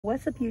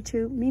What's up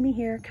YouTube? Mimi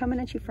here, coming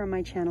at you from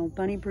my channel,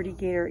 Bunny Birdy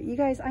Gator. You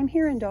guys, I'm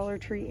here in Dollar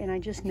Tree and I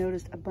just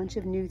noticed a bunch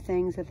of new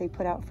things that they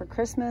put out for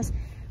Christmas.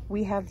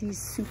 We have these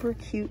super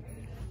cute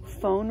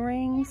phone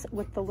rings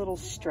with the little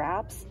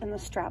straps, and the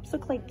straps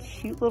look like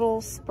cute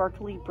little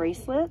sparkly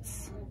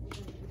bracelets.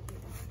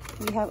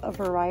 We have a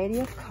variety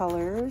of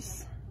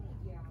colors.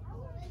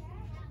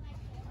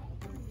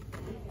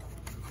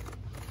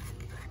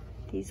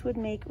 These would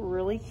make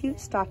really cute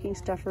stocking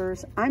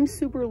stuffers. I'm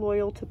super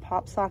loyal to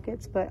pop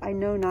sockets, but I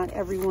know not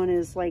everyone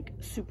is like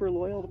super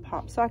loyal to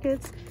pop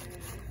sockets.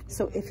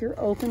 So if you're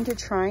open to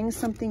trying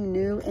something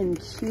new and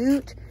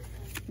cute,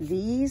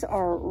 these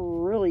are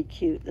really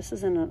cute. This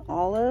is in an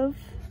olive.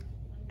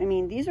 I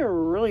mean, these are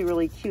really,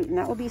 really cute, and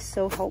that would be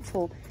so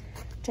helpful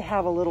to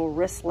have a little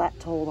wristlet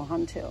to hold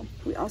on to.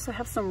 We also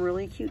have some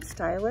really cute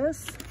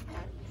stylus.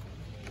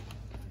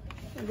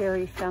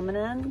 Very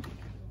feminine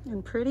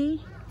and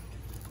pretty.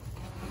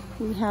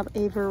 We have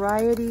a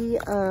variety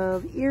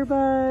of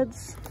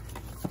earbuds,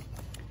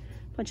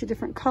 a bunch of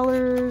different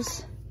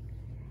colors,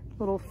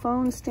 little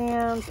phone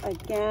stands,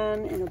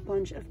 again, in a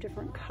bunch of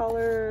different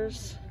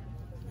colors.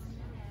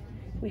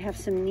 We have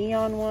some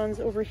neon ones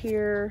over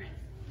here.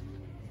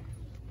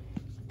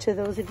 To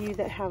those of you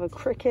that have a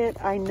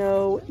Cricut, I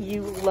know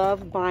you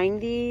love buying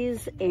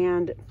these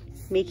and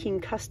making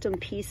custom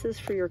pieces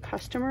for your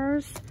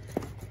customers,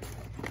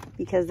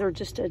 because they're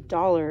just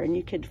 $1 and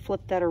you could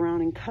flip that around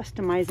and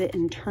customize it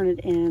and turn it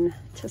in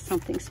to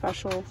something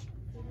special.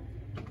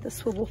 The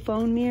swivel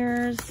phone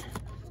mirrors,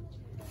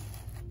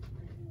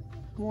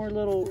 more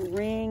little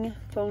ring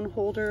phone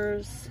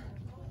holders.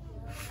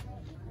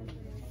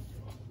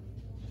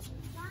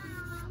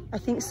 I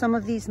think some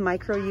of these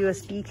micro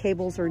USB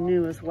cables are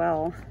new as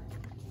well.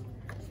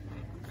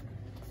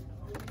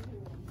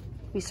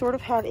 We sort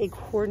of have a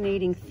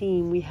coordinating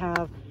theme. We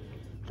have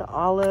the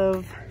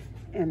olive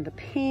and the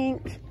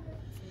pink.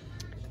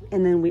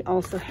 And then we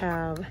also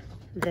have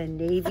the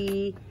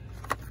navy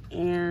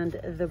and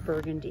the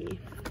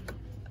burgundy.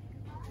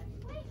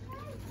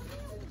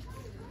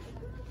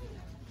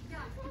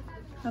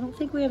 I don't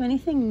think we have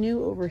anything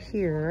new over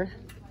here,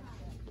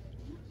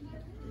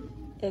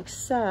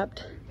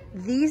 except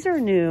these are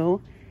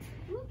new.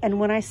 And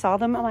when I saw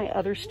them at my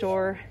other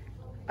store,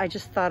 I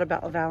just thought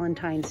about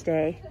Valentine's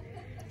Day.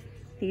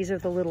 These are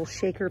the little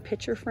shaker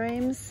picture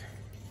frames.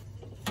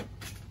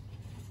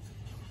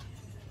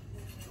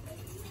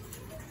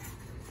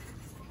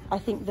 I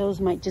think those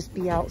might just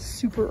be out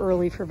super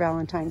early for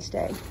Valentine's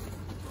Day.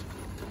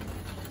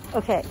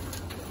 Okay,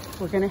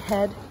 we're gonna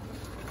head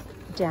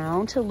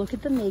down to look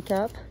at the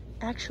makeup.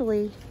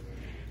 Actually,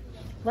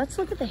 let's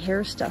look at the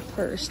hair stuff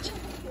first.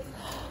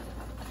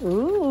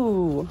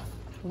 Ooh,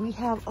 we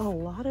have a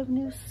lot of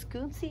new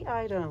Scootsy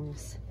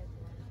items.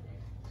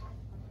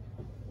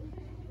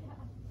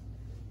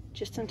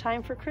 Just in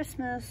time for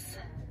Christmas.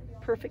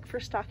 Perfect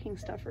for stocking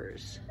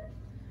stuffers.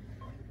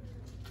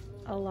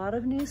 A lot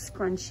of new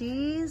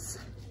scrunchies.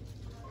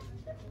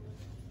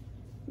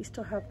 We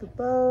still have the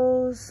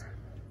bows.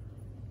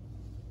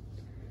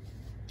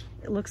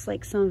 It looks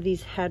like some of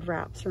these head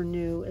wraps are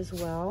new as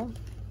well.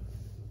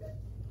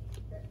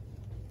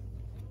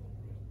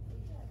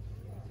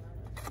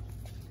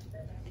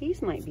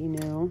 These might be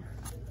new.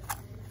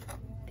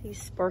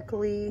 These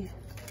sparkly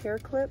hair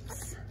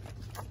clips.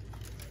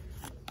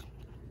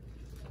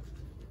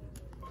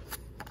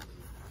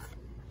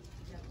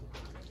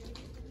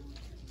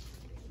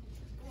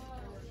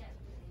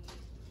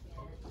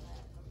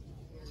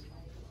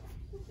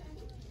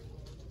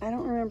 I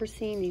don't remember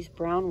seeing these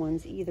brown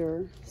ones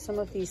either. Some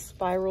of these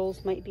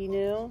spirals might be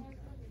new.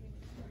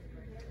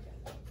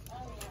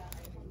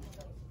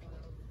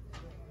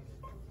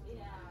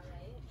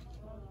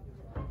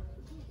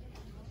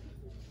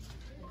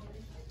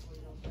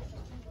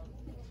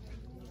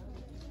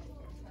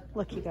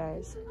 Look, you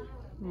guys,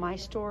 my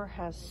store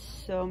has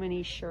so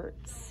many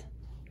shirts.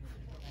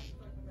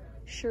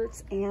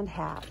 Shirts and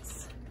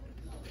hats.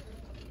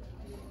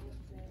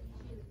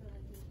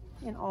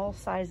 In all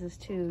sizes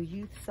too,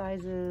 youth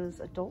sizes,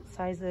 adult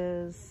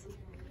sizes.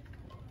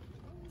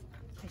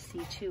 I see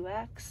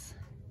 2X.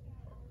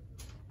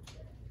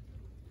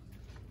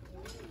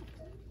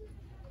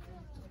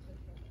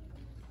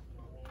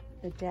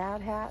 The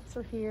dad hats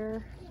are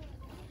here.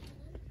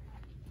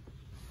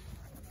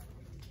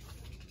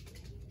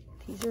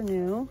 These are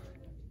new.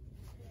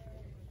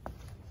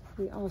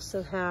 We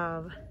also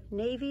have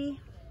navy.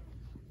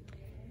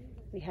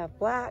 We have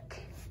black.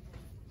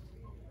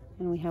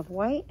 And we have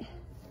white.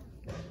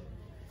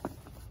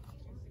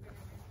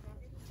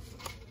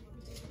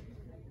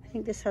 I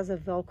think this has a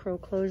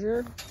Velcro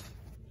closure.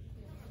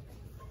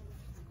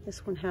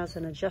 This one has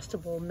an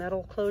adjustable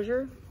metal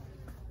closure.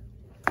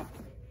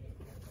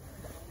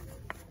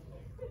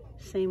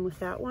 Same with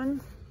that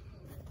one.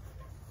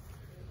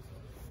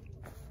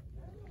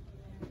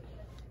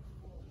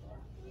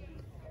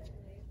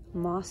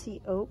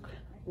 Mossy oak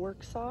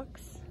work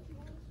socks.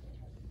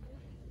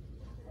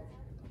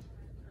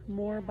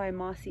 More by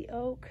Mossy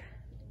Oak.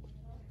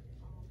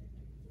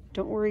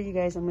 Don't worry, you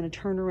guys, I'm going to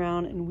turn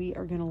around and we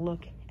are going to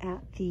look at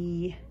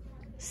the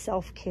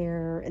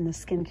self-care and the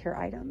skincare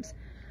items.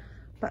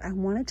 But I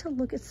wanted to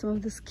look at some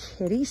of this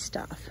kitty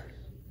stuff.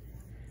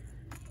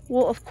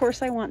 Well, of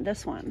course I want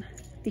this one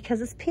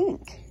because it's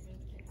pink.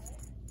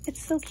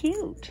 It's so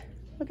cute.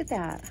 Look at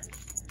that.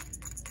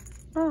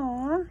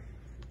 Aww.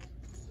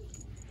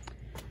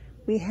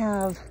 We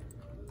have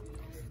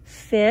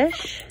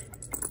fish.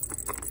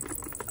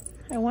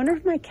 I wonder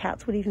if my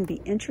cats would even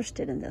be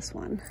interested in this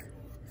one.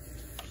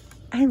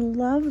 I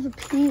love the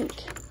pink.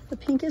 The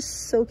pink is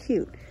so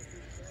cute.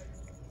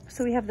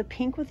 So we have the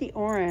pink with the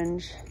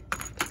orange.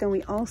 Then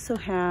we also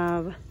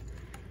have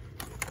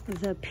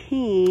the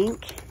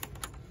pink.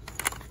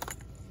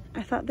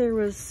 I thought there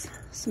was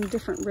some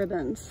different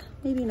ribbons.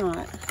 Maybe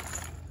not.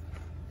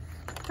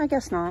 I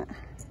guess not.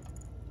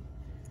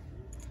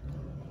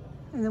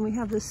 And then we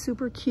have this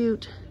super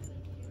cute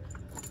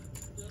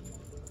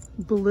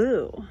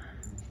blue.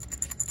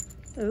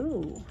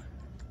 Ooh.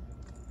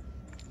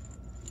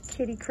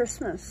 Kitty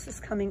Christmas is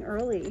coming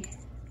early.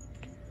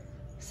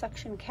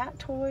 Suction cat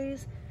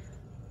toys.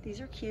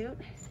 These are cute.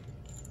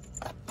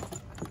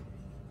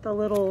 The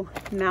little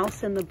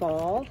mouse in the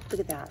ball. Look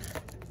at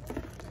that.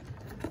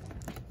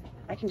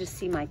 I can just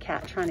see my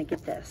cat trying to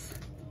get this.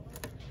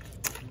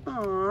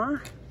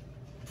 Aww.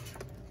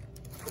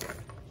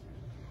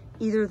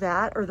 Either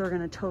that or they're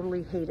gonna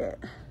totally hate it.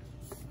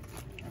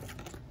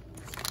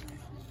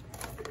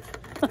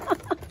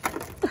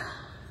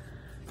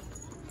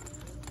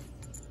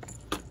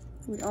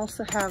 We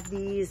also have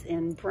these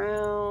in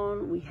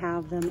brown. We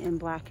have them in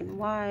black and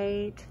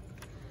white.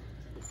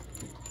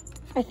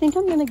 I think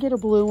I'm gonna get a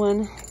blue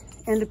one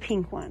and a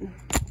pink one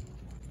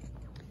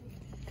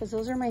because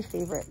those are my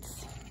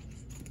favorites.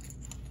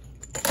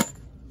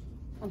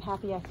 I'm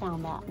happy I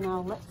found that.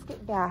 Now let's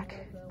get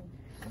back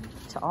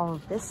to all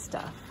of this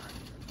stuff.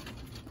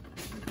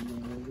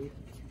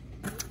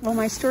 Well,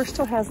 my store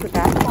still has the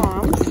bath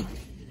bombs.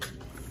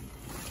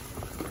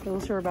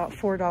 Those are about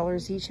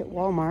 $4 each at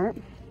Walmart.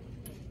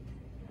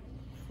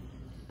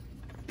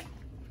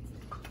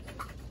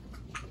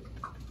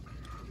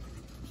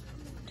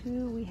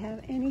 Do we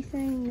have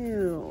anything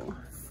new?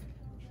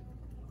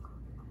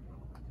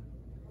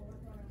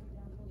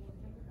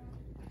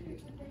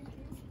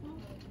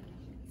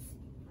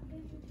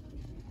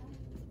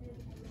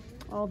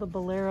 All the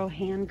Bolero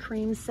hand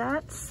cream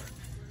sets,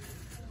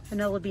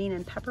 vanilla bean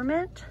and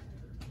peppermint,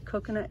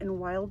 coconut and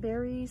wild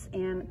berries,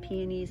 and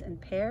peonies and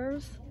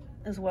pears,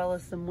 as well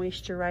as the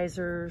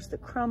moisturizers, the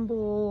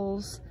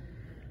crumbles,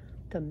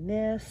 the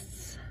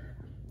mists.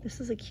 This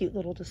is a cute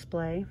little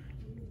display.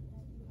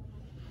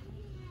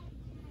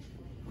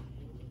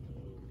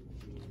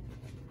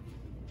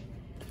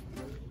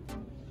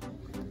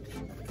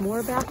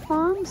 More bath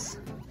bombs?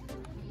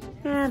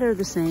 Yeah, they're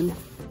the same.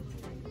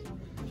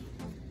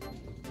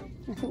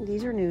 I think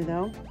these are new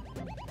though.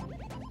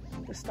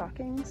 The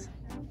stockings.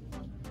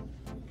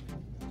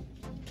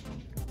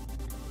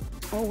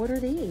 Oh, what are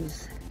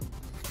these?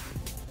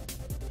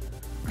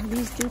 Are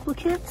these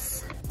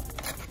duplicates?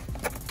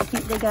 I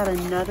think they got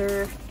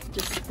another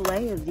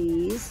display of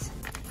these.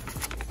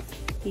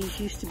 These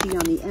used to be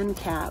on the end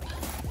cap,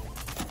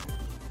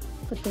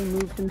 but they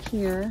moved them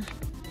here.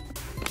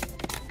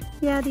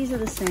 Yeah, these are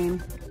the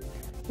same.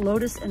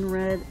 Lotus and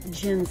red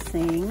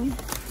ginseng.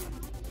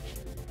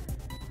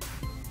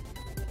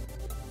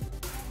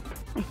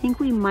 I think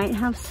we might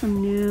have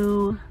some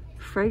new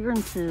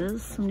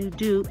fragrances, some new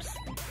dupes.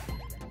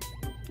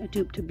 A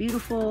dupe to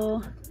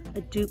Beautiful,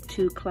 a dupe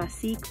to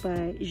Classique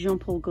by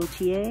Jean-Paul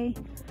Gaultier,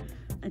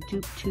 a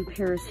dupe to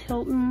Paris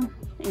Hilton,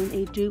 and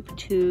a dupe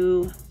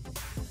to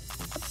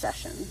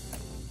Obsession.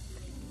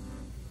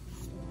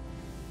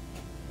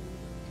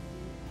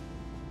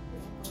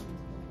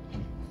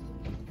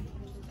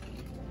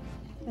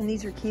 And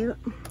these are cute.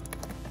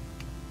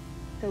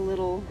 The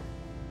little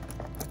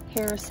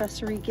hair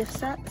accessory gift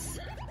sets.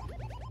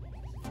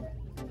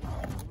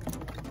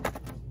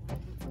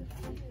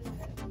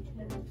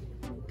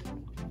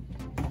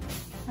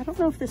 I don't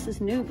know if this is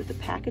new, but the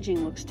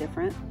packaging looks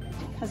different.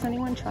 Has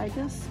anyone tried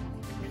this?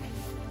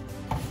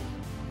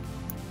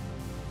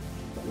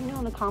 Let me know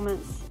in the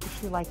comments if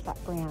you like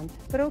that brand.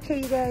 But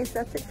okay, you guys,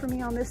 that's it for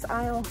me on this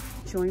aisle.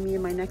 Join me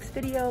in my next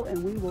video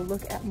and we will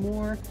look at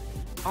more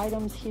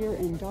items here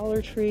in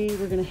Dollar Tree.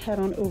 We're gonna head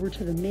on over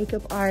to the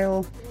makeup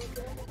aisle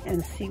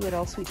and see what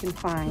else we can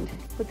find.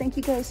 But thank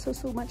you guys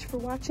so much for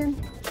watching.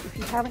 If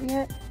you haven't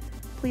yet,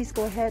 please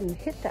go ahead and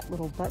hit that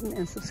little button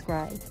and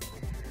subscribe.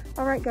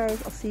 All right, guys,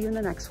 I'll see you in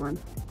the next one.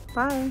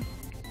 Bye.